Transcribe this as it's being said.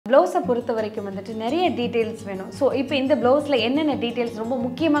Blouse பொறுத்த வரைக்கும் வந்துட்டு நிறைய டீடைல்ஸ் வேணும். ஸோ இப்போ இந்த ப்ளவுஸில் என்னென்ன டீடைல்ஸ் ரொம்ப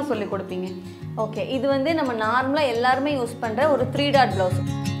முக்கியமாக சொல்லி கொடுப்பீங்க? ஓகே, இது வந்து நம்ம நார்மலாக எல்லாருமே யூஸ் பண்ணுற ஒரு 3 டாட் ப்ளவுஸ்.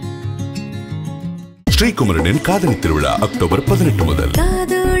 ஸ்ரீகுமரனின் காதலி திருவிழா அக்டோபர் 18 முதல்.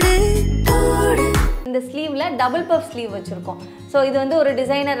 இந்த ஸ்லீவ்ல டபுள் பஃப் ஸ்லீவ் வச்சிருக்கோம். ஸோ இது வந்து ஒரு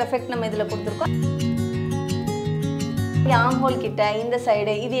டிசைனர் எஃபெக்ட் நம்ம இதில் கொடுத்துருக்கோம். ஆர்ம் ஹோல் கிட்ட இந்த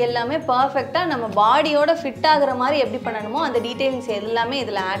சைடு இது எல்லாமே பர்ஃபெக்டாக நம்ம பாடியோட ஃபிட் ஆகுற மாதிரி எப்படி பண்ணணுமோ அந்த டீட்டெயில்ஸ் எல்லாமே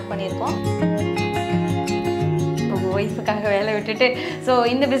இதில் ஆட் பண்ணியிருக்கோம். உங்கள் ஒய்ஃபுக்காக வேலை விட்டுட்டு ஸோ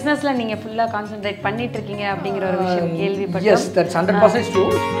இந்த பிஸ்னஸில் நீங்கள் ஃபுல்லாக கான்சென்ட்ரேட் பண்ணிட்டு இருக்கீங்க அப்படிங்கிற ஒரு விஷயம் கேள்விப்பட்டேன். S, that's 100% true.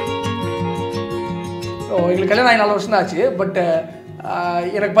 எங்களுக்கு கல்யாணம் 4 வருஷம் தான் ஆச்சு. பட்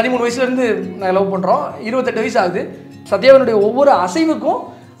எனக்கு 13 வயசுலேருந்து நான் லவ் பண்ணுறோம். 28 வயசு ஆகுது. சத்யாவினுடைய ஒவ்வொரு அசைவுக்கும்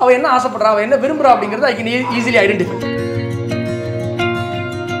அவள் என்ன ஆசைப்படுறா, அவள் என்ன விரும்புகிறா அப்படிங்கிறத I can easily identify.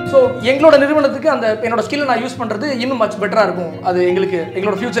 So எங்களோட நிறுவனத்துக்கு அந்த என்னோட ஸ்கில்லை நான் யூஸ் பண்ணுறது இன்னும் மச் பெட்டராக இருக்கும், அது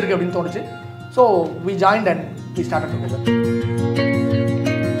எங்களோட ஃபியூச்சருக்கு அப்படின்னு தோணுச்சு. So we joint and we started together.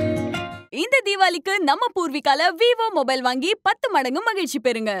 இந்த தீபாவளிக்கு நம்ம பூர்விகால விவோ மொபைல் வாங்கி 10 மடங்கு மகிழ்ச்சி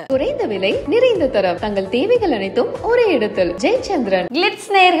பெறுங்க. குறைந்த விலை, நிறைந்த தரம், தங்கள் தேவைகள் அனைத்தும் ஒரே இடத்தில். ஜெயச்சந்திரன். கிளிட்ஸ்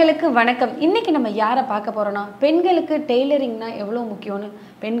நேயர்களுக்கு வணக்கம். இன்னைக்கு நம்ம யாரை பார்க்க போறோம்னா, பெண்களுக்கு டெய்லரிங்னா எவ்வளோ முக்கியம்னு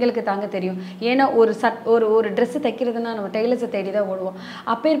பெண்களுக்கு தாங்க தெரியும். ஏன்னா ஒரு ட்ரெஸ்ஸு தைக்கிறதுனா நம்ம டெய்லர்ஸை தேடி தான் ஓடுவோம்.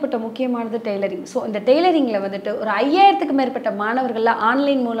 அப்பேற்பட்ட முக்கியமானது டெய்லரிங். ஸோ இந்த டெய்லரிங்கில் வந்துட்டு ஒரு 5000க்கு மேற்பட்ட மாணவர்கள்லாம்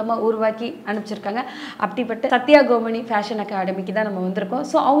ஆன்லைன் மூலமாக உருவாக்கி அனுப்பிச்சிருக்காங்க. அப்படிப்பட்ட சத்யா கோமணி ஃபேஷன் அகாடமிக்கு தான் நம்ம வந்திருக்கோம்.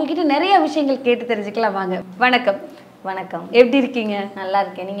 ஸோ அவங்கக்கிட்ட நிறைய விஷயங்கள் கேட்டு தெரிஞ்சுக்கலாம் வாங்க. வணக்கம். வணக்கம், எப்படி இருக்கீங்க? நல்லா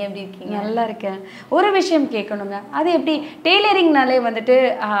இருக்கேன், நீங்கள் எப்படி இருக்கீங்க? நல்லா இருக்கேன். ஒரு விஷயம் கேட்கணுங்க, அது எப்படி டெய்லரிங்னாலே வந்துட்டு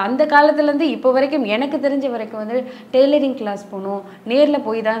அந்த காலத்துலேருந்து இப்போ வரைக்கும் எனக்கு தெரிஞ்ச வரைக்கும் வந்து டெய்லரிங் கிளாஸ் போகணும், நேரில்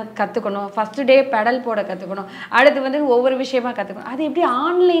போய் தான் கற்றுக்கணும், ஃபஸ்ட்டு டே பெடல் போட கற்றுக்கணும், அடுத்து வந்து ஒவ்வொரு விஷயமா கற்றுக்கணும். அது எப்படி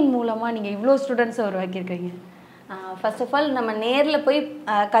ஆன்லைன் மூலமாக நீங்கள் இவ்வளோ ஸ்டூடெண்ட்ஸை உருவாக்கியிருக்கீங்க? ஃபர்ஸ்ட் ஆஃப் ஆல் நம்ம நேரில் போய்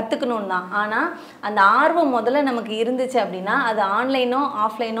கற்றுக்கணும் தான். ஆனால் அந்த ஆர்வம் முதல்ல நமக்கு இருந்துச்சு அப்படின்னா அது ஆன்லைனோ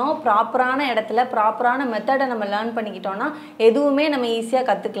ஆஃப்லைனோ ப்ராப்பரான இடத்துல ப்ராப்பரான மெத்தடை நம்ம லேர்ன் பண்ணிக்கிட்டோன்னா எதுவுமே நம்ம ஈஸியாக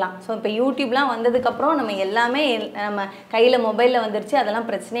கற்றுக்கலாம். ஸோ இப்போ யூடியூப்லாம் வந்ததுக்கப்புறம் நம்ம எல்லாமே நம்ம கையில் மொபைலில் வந்துருச்சு, அதெல்லாம்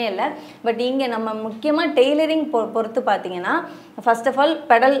பிரச்சனையே இல்லை. பட் இங்கே நம்ம முக்கியமாக டெய்லரிங் பொறுத்து பார்த்தீங்கன்னா ஃபர்ஸ்ட் ஆஃப் ஆல்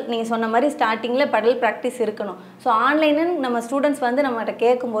பெடல், நீங்கள் சொன்ன மாதிரி ஸ்டார்டிங்கில் பெடல் ப்ராக்டிஸ் இருக்கணும். ஸோ ஆன்லைனு நம்ம ஸ்டூடெண்ட்ஸ் வந்து நம்மகிட்ட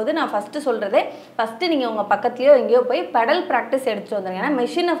கேட்கும்போது நான் ஃபஸ்ட்டு சொல்கிறதே, ஃபஸ்ட்டு நீங்கள் உங்கள் பக்கத்துலேயோ எங்கேயோ போய் பெடல் ப்ராக்டிஸ் எடுத்துகிட்டு வந்துருங்க. ஏன்னா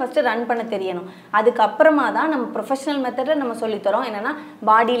மெஷினை ஃபஸ்ட்டு ரன் பண்ண தெரியணும். அதுக்கப்புறமா தான் நம்ம ப்ரொஃபஷனல் மெத்தடில் நம்ம சொல்லித்தரோம். என்னென்னா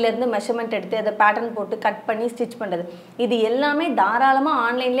பாடியிலேருந்து மெஷர்மெண்ட் எடுத்து அதை பேட்டர்ன் போட்டு கட் பண்ணி ஸ்டிச் பண்ணுறது, இது எல்லாமே தாராளமாக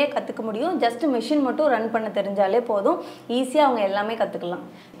ஆன்லைன்லேயே கற்றுக்க முடியும். ஜஸ்ட் மெஷின் மட்டும் ரன் பண்ண தெரிஞ்சாலே போதும், ஈஸியாக அவங்க எல்லாமே கற்றுக்கலாம்.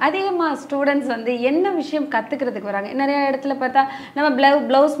 அதிகமாக ஸ்டூடெண்ட்ஸ் வந்து என்ன விஷயம் கற்றுக்கிறதுக்கு வராங்க? நிறைய இடத்துல பார்த்தா நம்ம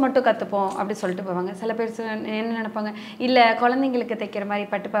ப்ளவுஸ் மட்டும் கற்றுப்போம் அப்படி சொல்லிட்டு போவாங்க. சில பேர் என்ன நினைப்பாங்க, இல்லை குழந்தைங்களுக்கு தைக்கிற மாதிரி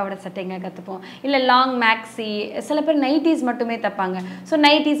பட்டுப்பாவடை சட்டைங்க கற்றுப்போம், இல்லை லாங் மேக்ஸி, சில பேர் நைட்டிஸ் மட்டுமே தைப்பாங்க, ஸோ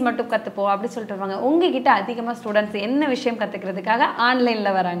நைட்டிஸ் மட்டும் கற்றுப்போம் அப்படி சொல்லிட்டு வருவாங்க. உங்ககிட்ட அதிகமாக ஸ்டூடெண்ட்ஸ் என்ன விஷயம் கற்றுக்கிறதுக்காக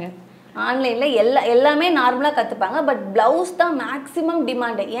ஆன்லைனில் வராங்க? ஆன்லைனில் எல்லாமே நார்மலாக கற்றுப்பாங்க. பட் ப்ளவுஸ் தான் மேக்ஸிமம்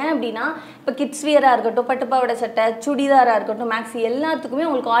டிமாண்டு. ஏன் அப்படின்னா இப்போ கிட்ஸ் வியராக இருக்கட்டும், பட்டுப்பாவடை சட்டை, சுடிதாராக இருக்கட்டும், மேக்ஸி எல்லாத்துக்குமே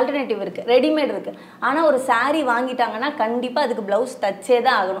உங்களுக்கு ஆல்டர்னேட்டிவ் இருக்குது, ரெடிமேட் இருக்குது. ஆனால் ஒரு சாரீ வாங்கிட்டாங்கன்னா கண்டிப்பாக அதுக்கு ப்ளவுஸ் தச்சே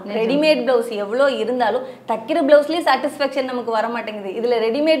தான் ஆகணும். ரெடிமேட் ப்ளவுஸ் எவ்வளோ இருந்தாலும் தைக்கிற ப்ளவுஸ்லேயே சாட்டிஸ்ஃபேக்ஷன் நமக்கு வர மாட்டேங்குது. இதில்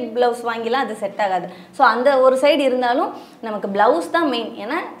ரெடிமேட் ப்ளவுஸ் வாங்கிலாம் அது செட் ஆகாது. ஸோ அந்த ஒரு சைடு இருந்தாலும் நமக்கு ப்ளவுஸ் தான் மெயின்.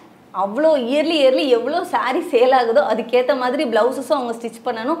 ஏன்னா அவ்வளோ இயர்லி எவ்வளோ சாரீ சேல் ஆகுதோ அதுக்கேற்ற மாதிரி ப்ளவுஸஸும் அவங்க ஸ்டிச்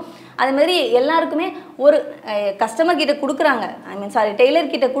பண்ணணும். அது மாதிரி எல்லாருக்குமே ஒரு கஸ்டமர் கிட்ட கொடுக்குறாங்க,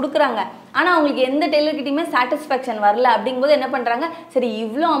 டெய்லர் கிட்ட கொடுக்குறாங்க. ஆனால் அவங்களுக்கு எந்த டெய்லர்கிட்டையுமே சாட்டிஸ்ஃபேக்ஷன் வரல. அப்படிங்கும்போது என்ன பண்ணுறாங்க, சரி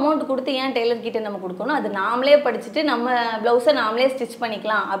இவ்வளோ அமௌண்ட் கொடுத்து ஏன் டெய்லர்கிட்ட நம்ம கொடுக்கணும், அது நாமளே படிச்சுட்டு நம்ம ப்ளவுஸை நாமளே ஸ்டிச்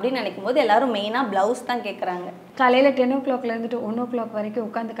பண்ணிக்கலாம் அப்படின்னு நினைக்கும் போது எல்லாரும் மெயினாக ப்ளவுஸ் தான் கேட்குறாங்க. காலையில் 10 o'clockலேருந்துட்டு 1 o'clock வரைக்கும்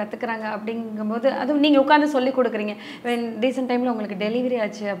உட்காந்து கற்றுக்குறாங்க. அப்படிங்கும்போது அதுவும் நீங்கள் உட்காந்து சொல்லி கொடுக்குறீங்க. ரீசெண்ட் டைமில் உங்களுக்கு டெலிவரி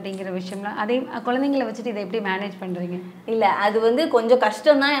ஆச்சு அப்படிங்கிற விஷயம்லாம் அதே குழந்தைங்களை வச்சுட்டு இதை எப்படி மேனேஜ் பண்ணுறீங்க? இல்லை, அது வந்து கொஞ்சம்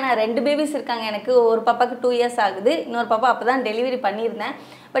கஷ்டம் தான். ஏன்னா 2 பேபிஸ் இருக்காங்க எனக்கு. ஒரு பாப்பாவுக்கு 2 years ஆகுது, இன்னொரு பாப்பா அப்போ தான் டெலிவரி பண்ணியிருந்தேன்.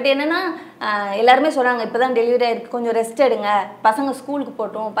 பட் என்னென்னா எல்லாருமே சொல்கிறாங்க இப்போ தான் டெலிவரி ஆகிருக்கு, கொஞ்சம் ரெஸ்ட் எடுங்க, பசங்க ஸ்கூலுக்கு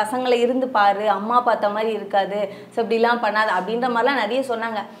போட்டோம், பசங்களை இருந்து பாரு, அம்மா பார்த்த மாதிரி இருக்காது, ஸோ இப்படிலாம் பண்ணாது அப்படின்ற மாதிரிலாம் நிறைய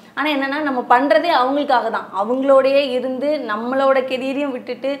சொன்னாங்க. ஆனால் என்னென்னா நம்ம பண்ணுறதே அவங்களுக்காக தான். அவங்களோடையே இருந்து நம்மளோட கெரியரையும்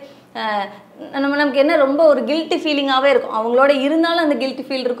விட்டுட்டு நமக்கு என்ன ரொம்ப ஒரு கில்ட்டி ஃபீலிங்காகவே இருக்கும். அவங்களோட இருந்தாலும் அந்த கில்ட்டி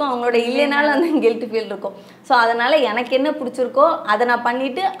ஃபீல் இருக்கும், அவங்களோட இல்லைனாலும் அந்த கில்ட்டி ஃபீல் இருக்கும். ஸோ அதனால் எனக்கு என்ன பிடிச்சிருக்கோ அதை நான்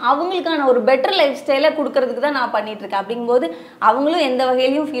பண்ணிவிட்டு அவங்களுக்கான ஒரு பெட்டர் லைஃப் ஸ்டைலை கொடுக்கறதுக்கு தான் நான் பண்ணிகிட்ருக்கேன். அப்படிங்கும்போது அவங்களும் எந்த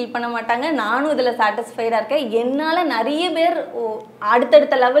வகையிலையும் ஃபீல் பண்ண மாட்டாங்க, நானும் இதில் சாட்டிஸ்ஃபைடாக இருக்கேன். என்னால் நிறைய பேர்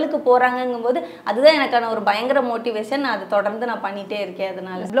அடுத்தடுத்த லெவலுக்கு போகிறாங்கங்கும்போது அதுதான் எனக்கான ஒரு பயங்கர மோட்டிவேஷன். அதை தொடர்ந்து நான் பண்ணிகிட்டே இருக்கேன்.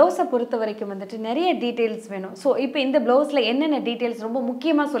 அதனால் ப்ளவுஸை பொறுத்த வரைக்கும் வந்துட்டு நிறைய டீட்டெயில்ஸ் வேணும். ஸோ இப்போ இந்த ப்ளவுஸில் என்னென்ன டீட்டெயில்ஸ் ரொம்ப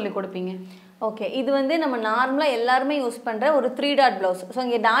முக்கியமாக சொல்லி கொடுப்பீங்க? ஓகே, இது வந்து நம்ம நார்மலாக எல்லாருமே யூஸ் பண்ணுற ஒரு 3 டாட் ப்ளவுஸ். ஸோ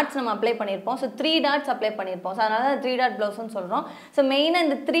இங்கே டாட்ஸ் நம்ம அப்ளை பண்ணியிருப்போம். ஸோ 3 டாட்ஸ் அப்ளை பண்ணியிருப்போம். ஸோ அதனால தான் 3 டாட் ப்ளவுஸ்ன்னு சொல்கிறோம். ஸோ மெயினாக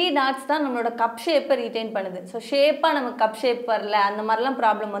இந்த 3 டாட்ஸ் தான் நம்மளோட கப் ஷேப்பை ரீட்டைன் பண்ணுது. ஸோ ஷேப்பாக நமக்கு கப் ஷேப் வரல, அந்த மாதிரிலாம்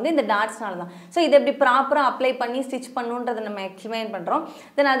ப்ராப்ளம் வந்து இந்த டாட்ஸ்னால தான். ஸோ இதை எப்படி ப்ராப்பராக அப்ளை பண்ணி ஸ்டிச் பண்ணுன்றதை நம்ம எக்ஸ்பிளைன் பண்ணுறோம்.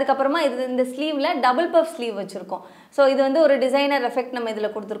 தென் அதுக்கப்புறமா இது இந்த ஸ்லீவில் டபுள் பஃப் ஸ்லீவ் வச்சுருக்கோம். ஸோ இது வந்து ஒரு டிசைனர் எஃபெக்ட் நம்ம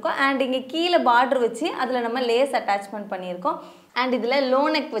இதில் கொடுத்துருக்கோம். அண்ட் இங்கே கீழே பார்டர் வச்சு அதில் நம்ம லேஸ் அட்டாச்மெண்ட் பண்ணியிருக்கோம். அண்ட் இதில் லோ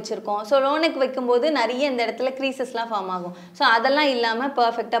நெக் வச்சுருக்கோம். ஸோ லோ நெக் வைக்கும்போது நிறைய இந்த இடத்துல க்ரீசஸ்லாம் ஃபார்ம் ஆகும். ஸோ அதெல்லாம் இல்லாமல்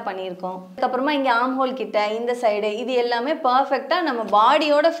பர்ஃபெக்டாக பண்ணியிருக்கோம். அதுக்கப்புறமா இங்கே ஆம் ஹோல் கிட்ட இந்த சைடு இது எல்லாமே பர்ஃபெக்டாக நம்ம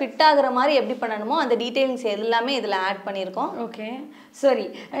பாடியோட ஃபிட் ஆகிற மாதிரி எப்படி பண்ணணுமோ அந்த டீட்டெயில்ஸ் எல்லாமே இதில் ஆட் பண்ணியிருக்கோம். ஓகே, சரி.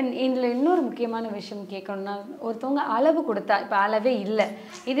 அண்ட் இதில் இன்னொரு முக்கியமான விஷயம் கேட்கணும்னா, ஒருத்தவங்க அளவு கொடுத்தா, இப்போ அளவே இல்லை,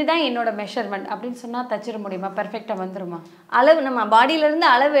 இதுதான் என்னோட மெஷர்மெண்ட் அப்படின்னு சொன்னால் தச்சிட முடியுமா? பர்ஃபெக்டாக வந்துருமா? அளவு நம்ம பாடியிலேருந்து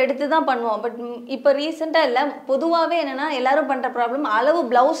அளவு எடுத்து தான் பண்ணுவோம். பட் இப்போ ரீசெண்டாக இல்லை, பொதுவாகவே என்னென்னா எல்லாரும் பண்ணுற ப்ராப்ளம் அளவு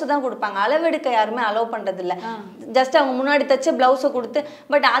ப்ளவுஸு தான் கொடுப்பாங்க. அளவு எடுக்க யாருமே அலோவ் பண்ணுறதில்ல. ஜஸ்ட் அவங்க முன்னாடி தைச்ச ப்ளவுஸை கொடுத்து,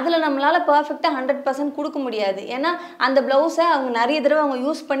 பட் அதில் நம்மளால் பர்ஃபெக்டாக 100% கொடுக்க முடியாது. ஏன்னா அந்த ப்ளவுஸை அவங்க நிறைய தடவை அவங்க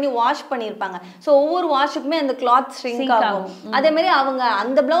யூஸ் பண்ணி வாஷ் பண்ணியிருப்பாங்க. ஸோ ஒவ்வொரு வாஷுக்குமே அந்த கிளாத் ஷ்ரிங்க் ஆகும். அதேமாதிரி அவங்க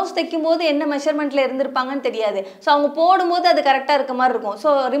அந்த ப்ளவுஸ் தைக்கும் போது என்ன மெஷர்மெண்ட்டில் இருந்திருப்பாங்கன்னு தெரியாது. ஸோ அவங்க போடும்போது அது கரெக்டாக இருக்க மாதிரி இருக்கும். ஸோ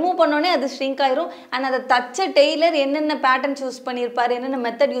ரிமூவ் பண்ணோடனே அது ஷ்ரிங்க் ஆயிரும். அண்ட் அதை தச்ச டெய்லர் என்னென்ன பேட்டர்ன்ஸ் யூஸ் பண்ணியிருப்பார், என்னென்ன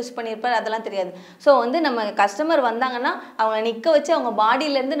மெத்தட் யூஸ் பண்ணியிருப்பார், அதெல்லாம் தெரியாது. ஸோ வந்து நம்ம கஸ்டமர் வந்தாங்கன்னா அவங்க நிற்க வச்சு அவங்க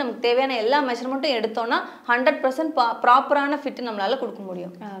பாடியிலேருந்து நமக்கு தேவையான எல்லா மெஷர்மெண்ட்டும் எடுத்தோம்னா 100% ப்ராப்பரான ஃபிட்டு நம்மளால் கொடுக்க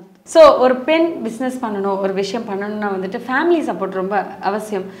முடியும். ஸோ ஒரு பெண் பிஸ்னஸ் பண்ணணும், ஒரு விஷயம் பண்ணணும்னா வந்துட்டு ஃபேமிலி சப்போர்ட் ரொம்ப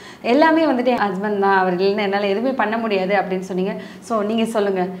அவசியம். எல்லாமே வந்துட்டு என் ஹஸ்பண்ட் தான், அவர் இல்லைன்னா என்னால் எதுவுமே பண்ண முடியாது அப்படின்னு சொன்னீங்க. ஸோ நீங்கள்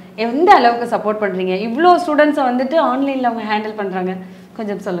சொல்லுங்கள், எந்த அளவுக்கு சப்போர்ட் பண்ணுறீங்க? இவ்வளோ ஸ்டூடெண்ட்ஸை வந்துட்டு ஆன்லைனில் அவங்க ஹேண்டில் பண்ணுறாங்க,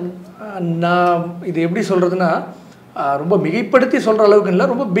 கொஞ்சம் சொல்லுங்கள். நான் இது எப்படி சொல்கிறதுனா, ரொம்ப மிகைப்படுத்தி சொல்கிற அளவுக்கு இல்லை,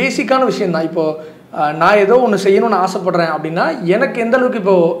 ரொம்ப பேசிக்கான விஷயம் தான். இப்போது நான் ஏதோ ஒன்று செய்யணும்னு ஆசைப்பட்றேன் அப்படின்னா எனக்கு எந்த அளவுக்கு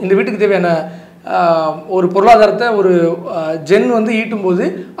இப்போது இந்த வீட்டுக்கு தேவையான ஒரு பொருளாதாரத்தை ஒரு ஜென் வந்து ஈட்டும்போது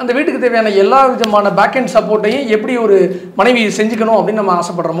அந்த வீட்டுக்கு தேவையான எல்லா விதமான பேக்அண்ட் சப்போர்ட்டையும் எப்படி ஒரு மனைவி செஞ்சுக்கணும் அப்படின்னு நம்ம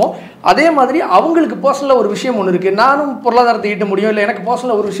ஆசைப்படுறோமோ, அதே மாதிரி அவங்களுக்கு பர்சனலாக ஒரு விஷயம் ஒன்று இருக்குது. நானும் பொருளாதாரத்தை ஈட்ட முடியும், இல்லை எனக்கு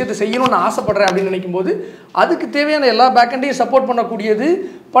பர்சனலாக ஒரு விஷயத்தை செய்யணும்னு ஆசைப்படுறேன் அப்படின்னு நினைக்கும்போது அதுக்கு தேவையான எல்லா பேக்அண்டையும் சப்போர்ட் பண்ணக்கூடியது,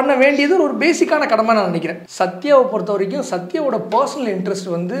 பண்ண வேண்டியது ஒரு பேசிக்கான கடமை நான் நினைக்கிறேன். சத்யாவை பொறுத்த வரைக்கும் சத்யாவோட பர்சனல் இன்ட்ரெஸ்ட்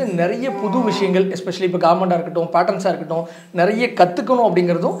வந்து நிறைய புது விஷயங்கள், எஸ்பெஷலி இப்போ கவர்மெண்ட்டாக இருக்கட்டும், பேட்டர்ன்ஸாக இருக்கட்டும், நிறைய கற்றுக்கணும்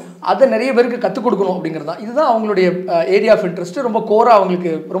அப்படிங்கிறதும் அதை நிறைய பேருக்கு கற்றுக் கொடுக்கணும் அப்படிங்கிறது தான். இதுதான் அவங்களுடைய ஏரியா ஆஃப் இன்ட்ரெஸ்ட்டு, ரொம்ப கோராக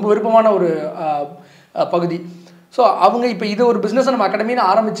அவங்களுக்கு ரொம்ப விருப்பமான ஒரு பகுதி. ஸோ அவங்க இப்போ இதை ஒரு பிஸ்னஸை நம்ம அகாடமின்னு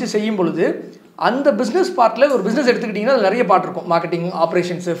ஆரம்பித்து செய்யும் பொழுது அந்த பிஸ்னஸ் பார்ட்டில் ஒரு பிஸ்னஸ் எடுத்துக்கிட்டிங்கன்னா அது நிறைய பார்ட் இருக்கும். மார்க்கெட்டிங்,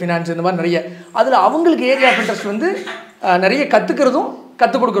 ஆப்ரேஷன்ஸு, ஃபினான்ஸ், இந்த மாதிரி நிறைய. அதில் அவங்களுக்கு ஏரியா ஆஃப் இன்ட்ரெஸ்ட் வந்து நிறைய கற்றுக்கிறதும்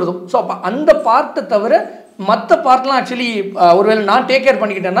கற்றுக் கொடுக்குறதும். ஸோ அப்போ அந்த பார்ட்டை தவிர மற்ற பார்ட்லாம் ஆக்சுவலி ஒருவேளை நான் டேக் கேர்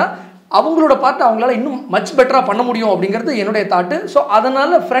பண்ணிக்கிட்டேன்னா அவங்களோட பார்ட்டை அவங்களால இன்னும் மச் பெட்டராக பண்ண முடியும் அப்படிங்கிறது என்னுடைய தாட்டு. ஸோ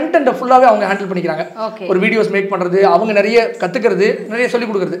அதனால் ஃப்ரண்ட் அண்டை ஃபுல்லாகவே அவங்க ஹேண்டில் பண்ணிக்கிறாங்க. ஒரு வீடியோஸ் மேக் பண்ணுறது, அவங்க நிறைய கற்றுக்கிறது, நிறைய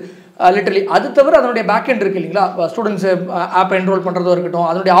சொல்லிக் கொடுக்குறது லிட்டரலி. அது தவிர அதனுடைய பேக் எண்ட் இருக்குது இல்லைங்களா, ஸ்டூடெண்ட்ஸு ஆப்பை என்ரோல் பண்ணுறதோ இருக்கட்டும்,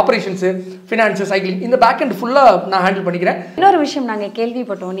 அதனுடைய ஆப்ரேஷன்ஸு, ஃபினான்ஸு, சைக்கிளிங், இந்த பேக் எண்ட் ஃபுல்லாக நான் ஹேண்டில் பண்ணிக்கிறேன். இன்னொரு விஷயம் நாங்கள்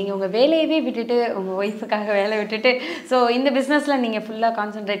கேள்விப்பட்டோம், நீங்கள் உங்கள் வேலையவே விட்டுட்டு உங்கள் ஒய்ஃபுக்காக வேலை விட்டுட்டு ஸோ இந்த பிஸ்னஸில் நீங்கள் ஃபுல்லாக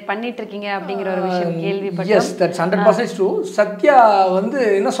கான்சென்ட்ரேட் பண்ணிட்டு இருக்கீங்க அப்படிங்கிற ஒரு விஷயம் கேள்விப்பட்டோம். S, that's 100% true. சத்யா வந்து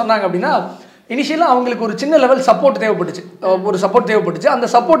என்ன சொன்னாங்க அப்படின்னா, இனிஷியலாக அவங்களுக்கு ஒரு சின்ன லெவல் சப்போர்ட் தேவைப்பட்டுச்சு. அந்த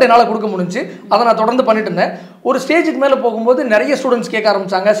சப்போர்ட் என்னால் கொடுக்க முடிஞ்சு, அதை நான் தொடர்ந்து பண்ணிட்டு இருந்தேன். ஒரு ஸ்டேஜுக்கு மேலே போகும்போது நிறைய ஸ்டூடெண்ட்ஸ் கேட்க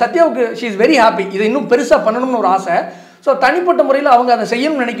ஆரம்பிச்சாங்க. சத்யாவுக்கு ஷீ இஸ் வெரி ஹாப்பி, இதை இன்னும் பெருசாக பண்ணணும்னு ஒரு ஆசை. ஸோ தனிப்பட்ட முறையில் அவங்க அதை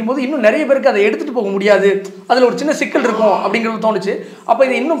செய்யணும்னு நினைக்கும் போது இன்னும் நிறைய பேருக்கு அதை எடுத்துகிட்டு போக முடியாது, அதில் ஒரு சின்ன சிக்கல் இருக்கும் அப்படிங்கிறது தோணுச்சு. அப்போ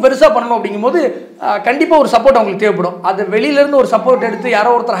இதை இன்னும் பெருசாக பண்ணணும் அப்படிங்கும்போது கண்டிப்பாக ஒரு சப்போர்ட் அவங்களுக்கு தேவைப்படும். அது வெளியிலேருந்து ஒரு சப்போர்ட் எடுத்து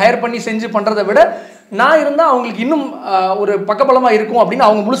யாரோ ஒருத்தர் ஹையர் பண்ணி செஞ்சு பண்ணுறதை விட நான் இருந்தால் அவங்களுக்கு இன்னும் ஒரு பக்கபலமாக இருக்கும் அப்படின்னு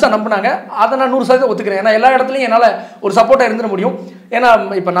அவங்க முழுசாக நம்பினாங்க. அதை நான் 100% ஒத்துக்கிறேன். ஏன்னா எல்லா இடத்துலையும் என்னால் ஒரு சப்போர்ட்டாக இருந்துட முடியும். ஏன்னா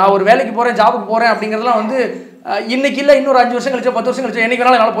இப்போ நான் ஒரு வேலைக்கு போகிறேன், ஜாபுக்கு போகிறேன் அப்படிங்கிறதுலாம் வந்து இன்றைக்கி இல்லை, இன்னொரு 5 வருஷம் கழிச்சு, 10 வருஷம் கழிச்சு, என்றைக்கு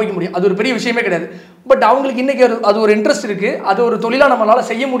வேணாலும் என்னால் போய்க்க முடியும். அது ஒரு பெரிய விஷயமே கிடையாது. பட் அவங்களுக்கு இன்றைக்கி அது ஒரு இன்ட்ரெஸ்ட் இருக்குது, அது ஒரு தொழிலாக நம்மளால்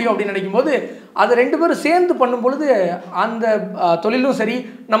செய்ய முடியும் அப்படின்னு நினைக்கும் போது அதை 2 பேரும் சேர்ந்து பண்ணும் பொழுது அந்த தொழிலும் சரி,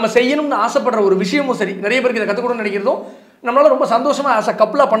 நம்ம செய்யணும்னு ஆசைப்படுற ஒரு விஷயமும் சரி, நிறைய பேருக்கு இதை கற்றுக் கொடுன்னு நினைக்கிறதும் நம்மளால் ரொம்ப சந்தோஷமாக ஆஸ் அ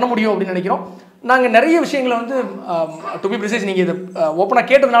கப்பலாக பண்ண முடியும் அப்படின்னு நினைக்கிறோம். நாங்கள் நிறைய விஷயங்களை வந்து டு பி ப்ரிசைஸ், நீங்கள் இது ஓப்பனாக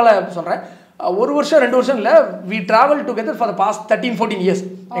கேட்டதுனால சொல்கிறேன், 1 வருஷம் 2 வருஷம் இல்லை, we travel together for the past 13-14 years.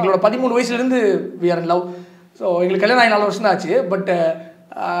 எங்களோட 13 வயசுலேருந்து we are in love. So எங்களுக்கு கல்யாணம் 4 வருஷம் தான் ஆச்சு. பட்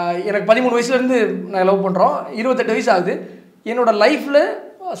எனக்கு 13 வயசுலேருந்து நாங்கள் லவ் பண்ணுறோம். 28 வயசு ஆகுது. என்னோடய லைஃப்பில்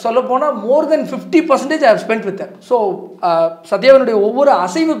சொல்லப்போனால் மோர் தென் 50% I have spend with her. So சத்யாவினுடைய ஒவ்வொரு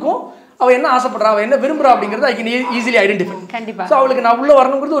அசைவுக்கும் அவள் என்ன ஆசைப்படுறா, அவள் என்ன விரும்புகிறா அப்படிங்கிறது ஐ கேன் ஈஸிலி ஐடென்டிஃபை. கண்டிப்பாக. ஸோ அவளுக்கு நான் உள்ளே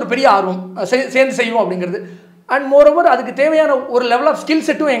வரணுங்கிறது ஒரு பெரிய ஆர்வம், சேர்ந்து செய்வோம் அப்படிங்கிறது. அண்ட் மோரோவர் அதுக்கு தேவையான ஒரு லெவல் ஆஃப் ஸ்கில்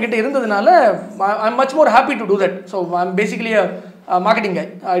செட்டும் என்கிட்ட இருந்ததுனால I am much more happy to do that. So I am basically marketing guy.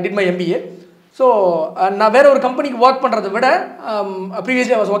 I did my MBA. So நான் வேற ஒரு கம்பெனிக்கு ஒர்க் பண்ணுறதை விட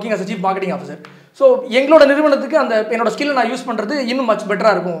previously I was working as chief marketing officer. So எங்களோட நிறுவனத்துக்கு அந்த என்னோட ஸ்கில்லை நான் யூஸ் பண்ணுறது இன்னும் மச்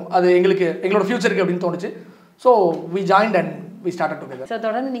பெட்டராக இருக்கும், அது எங்களோட ஃபியூச்சருக்கு அப்படின்னு தோணுச்சு. So we joint and we started together. So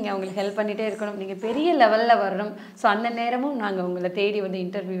தொடர்ந்து நீங்கள் அவங்களுக்கு ஹெல்ப் பண்ணிகிட்டே இருக்கணும், நீங்கள் பெரிய லெவலில் வரணும். ஸோ அந்த நேரமும் நாங்கள் உங்களை தேடி வந்து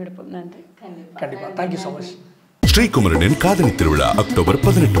இன்டர்வியூ எடுப்போம். நன்றி. கண்டிப்பாக. Thank you so much. ஸ்ரீகுமரனின் காதலி திருவிழா அக்டோபர்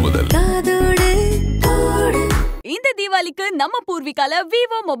 18 முதல். இந்த தீபாவளிக்கு நம்ம பூர்விகால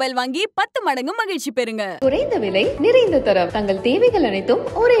விவோ மொபைல் வாங்கி 10 மடங்கு மகிழ்ச்சி பெறுங்க. குறைந்த விலை நிறைந்த தரம், தங்கள் தேவைகள் அனைத்தும்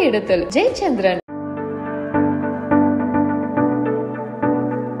ஒரே இடத்தில். ஜெயச்சந்திரன்.